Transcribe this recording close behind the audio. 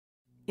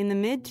In the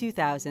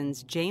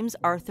mid-2000s, James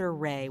Arthur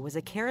Ray was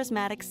a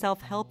charismatic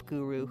self-help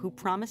guru who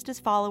promised his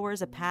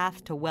followers a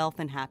path to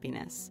wealth and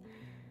happiness.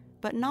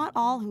 But not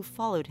all who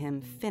followed him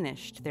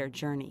finished their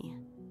journey.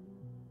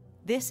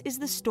 This is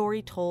the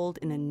story told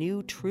in a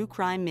new true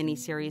crime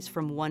miniseries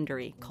from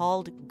Wondery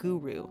called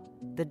Guru: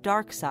 The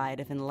Dark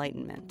Side of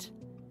Enlightenment.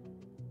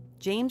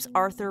 James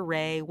Arthur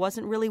Ray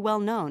wasn't really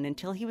well known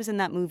until he was in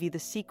that movie The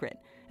Secret,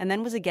 and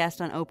then was a guest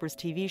on Oprah's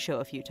TV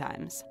show a few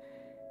times.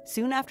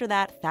 Soon after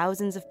that,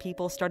 thousands of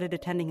people started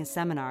attending his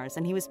seminars,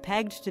 and he was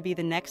pegged to be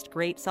the next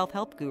great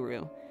self-help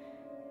guru.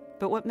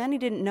 But what many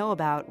didn't know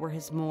about were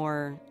his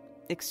more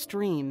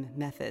extreme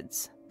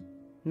methods.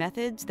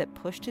 Methods that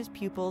pushed his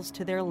pupils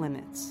to their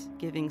limits,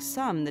 giving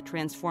some the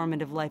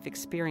transformative life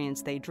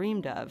experience they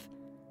dreamed of,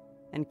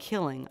 and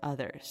killing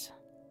others.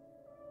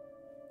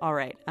 All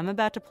right, I'm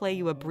about to play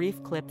you a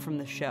brief clip from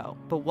the show,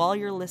 but while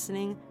you're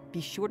listening, be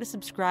sure to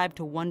subscribe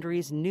to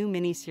Wondery's new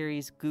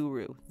miniseries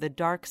Guru: The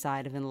Dark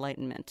Side of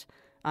Enlightenment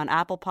on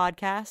Apple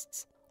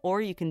Podcasts,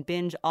 or you can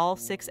binge all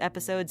 6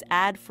 episodes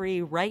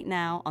ad-free right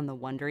now on the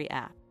Wondery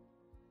app.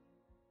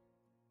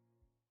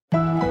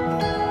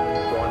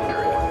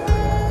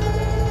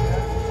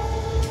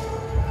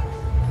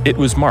 It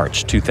was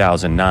March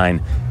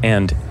 2009,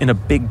 and in a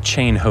big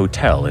chain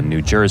hotel in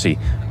New Jersey,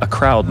 a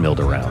crowd milled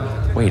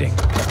around, waiting.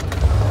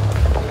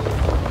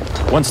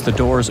 Once the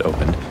doors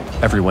opened,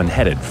 everyone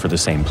headed for the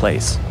same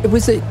place. It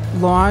was a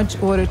large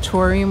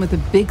auditorium with a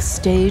big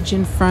stage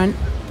in front.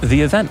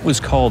 The event was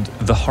called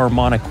the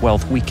Harmonic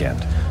Wealth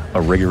Weekend,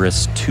 a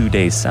rigorous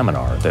 2-day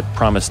seminar that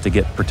promised to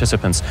get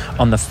participants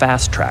on the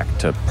fast track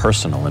to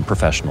personal and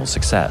professional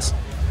success.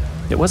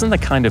 It wasn't the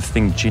kind of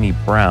thing Ginny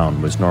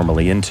Brown was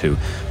normally into,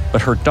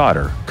 but her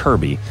daughter,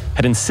 Kirby,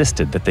 had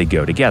insisted that they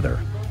go together.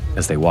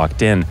 As they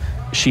walked in,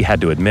 she had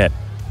to admit,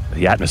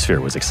 the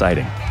atmosphere was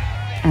exciting.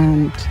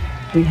 And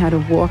we had to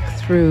walk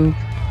through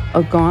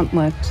a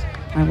gauntlet,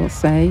 I will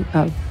say,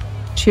 of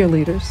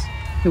cheerleaders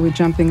who were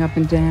jumping up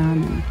and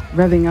down and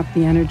revving up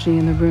the energy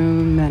in the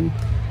room. And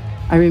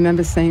I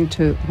remember saying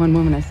to one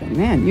woman, I said,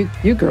 "Man,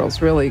 you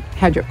girls really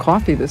had your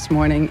coffee this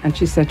morning." And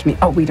she said to me,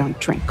 "Oh, we don't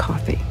drink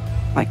coffee.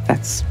 Like,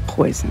 that's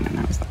poison." And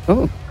I was like,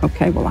 "Oh,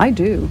 okay, well, I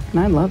do, and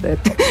I love it."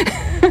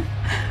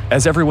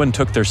 As everyone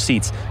took their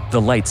seats, the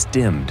lights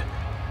dimmed.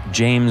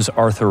 James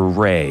Arthur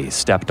Ray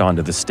stepped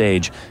onto the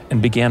stage and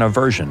began a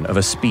version of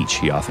a speech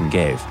he often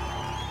gave.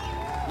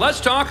 Let's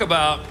talk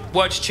about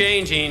what's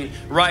changing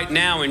right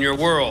now in your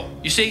world.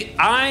 You see,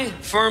 I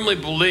firmly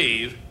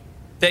believe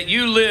that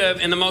you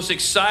live in the most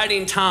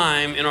exciting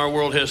time in our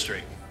world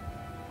history.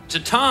 It's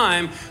a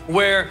time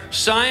where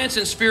science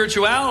and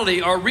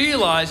spirituality are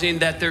realizing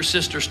that they're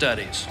sister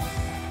studies.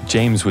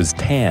 James was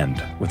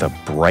tanned with a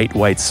bright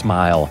white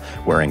smile,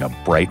 wearing a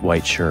bright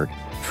white shirt.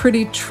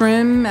 Pretty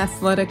trim,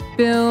 athletic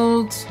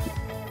build,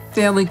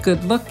 fairly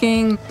good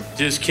looking.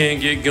 Just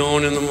can't get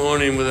going in the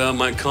morning without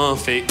my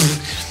coffee.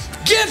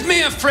 Give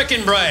me a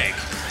frickin' break!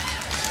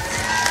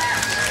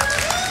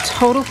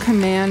 Total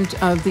command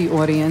of the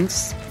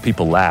audience.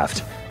 People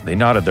laughed. They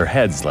nodded their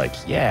heads like,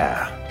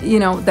 yeah. You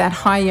know, that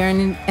high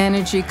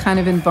energy kind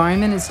of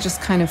environment is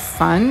just kind of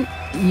fun.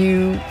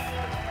 You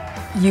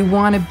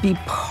want to be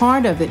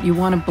part of it. You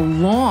want to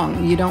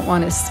belong. You don't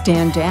want to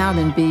stand out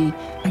and be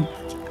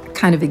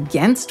kind of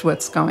against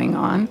what's going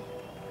on.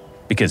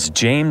 Because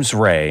James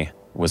Ray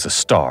was a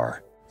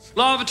star.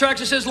 Law of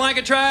attraction says like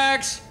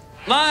attracts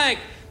like.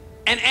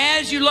 And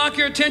as you lock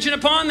your attention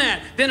upon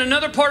that, then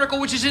another particle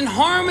which is in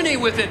harmony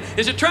with it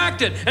is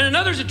attracted, and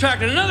another's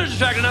attracted, and another's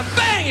attracted, and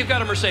bang, you've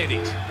got a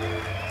Mercedes.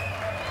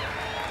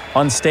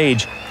 On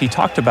stage, he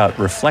talked about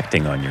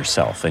reflecting on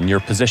yourself and your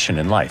position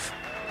in life.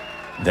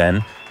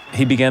 Then,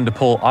 he began to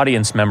pull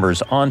audience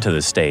members onto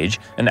the stage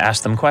and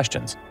ask them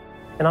questions.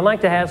 And I'd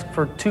like to ask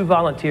for 2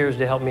 volunteers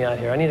to help me out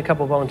here. I need a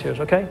couple of volunteers,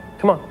 okay?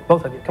 Come on,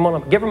 both of you, come on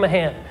up. Give them a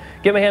hand.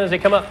 Give them a hand as they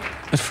come up.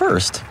 At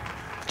first,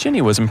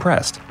 Ginny was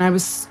impressed. I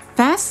was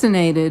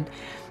fascinated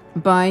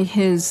by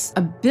his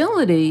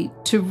ability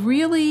to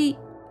really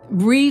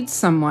read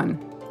someone.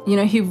 You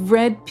know, he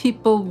read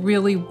people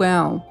really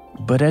well.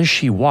 But as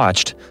she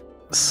watched,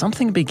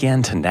 something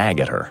began to nag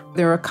at her.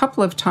 There were a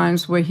couple of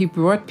times where he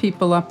brought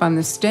people up on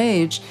the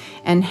stage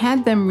and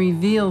had them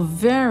reveal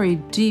very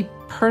deep,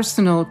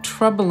 personal,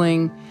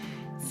 troubling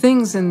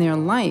things in their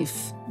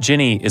life.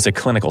 Ginny is a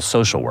clinical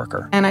social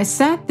worker. And I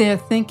sat there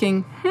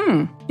thinking,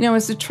 you know,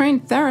 as a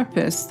trained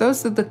therapist,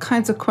 those are the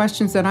kinds of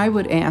questions that I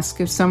would ask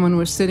if someone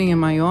were sitting in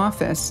my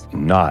office.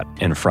 Not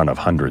in front of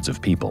hundreds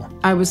of people.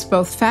 I was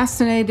both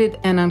fascinated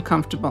and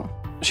uncomfortable.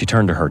 She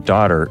turned to her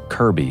daughter,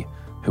 Kirby,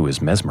 who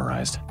was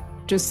mesmerized.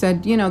 Just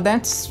said,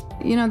 that's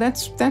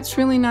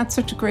really not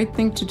such a great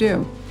thing to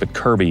do. But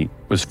Kirby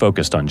was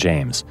focused on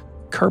James.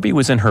 Kirby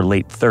was in her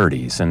late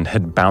 30s and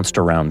had bounced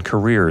around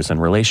careers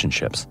and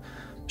relationships.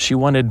 She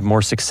wanted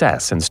more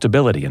success and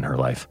stability in her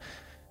life.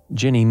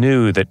 Ginny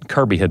knew that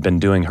Kirby had been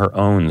doing her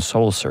own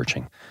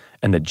soul-searching,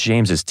 and that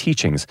James's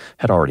teachings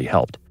had already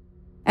helped.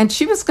 And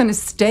she was going to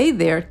stay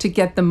there to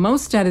get the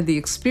most out of the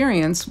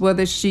experience,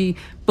 whether she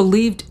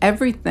believed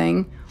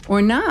everything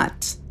or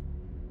not.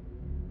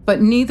 But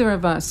neither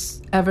of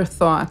us ever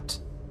thought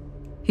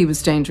he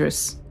was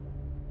dangerous.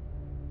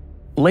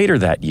 Later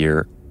that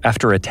year,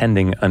 after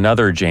attending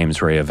another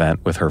James Ray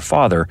event with her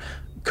father,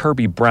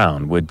 Kirby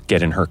Brown would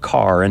get in her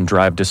car and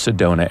drive to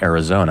Sedona,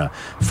 Arizona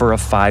for a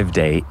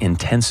 5-day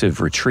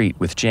intensive retreat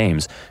with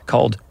James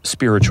called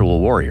Spiritual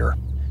Warrior.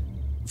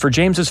 For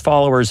James's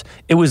followers,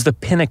 it was the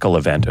pinnacle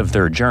event of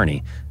their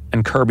journey,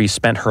 and Kirby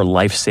spent her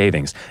life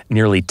savings,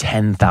 nearly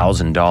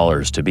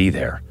 $10,000, to be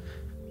there.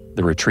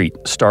 The retreat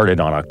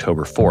started on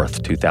October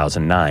 4th,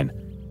 2009.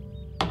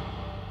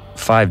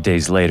 5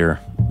 days later,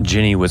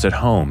 Ginny was at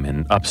home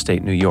in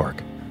upstate New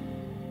York.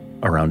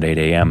 Around 8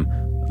 a.m.,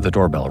 the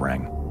doorbell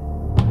rang.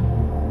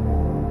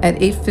 At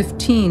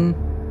 8:15,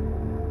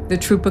 the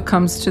trooper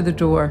comes to the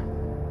door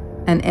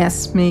and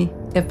asks me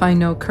if I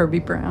know Kirby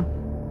Brown.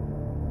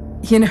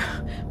 You know,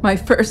 my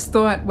first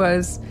thought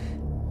was,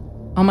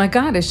 oh my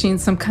God, is she in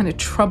some kind of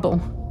trouble?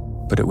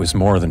 But it was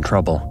more than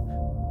trouble.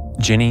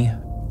 Ginny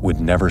would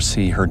never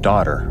see her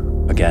daughter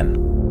again.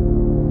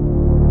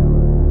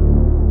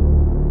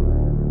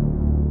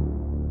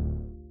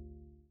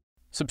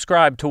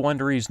 Subscribe to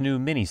Wondery's new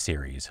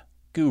miniseries,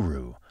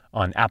 Guru,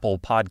 on Apple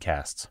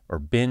Podcasts, or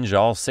binge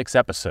all 6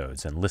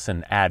 episodes and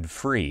listen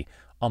ad-free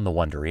on the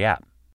Wondery app.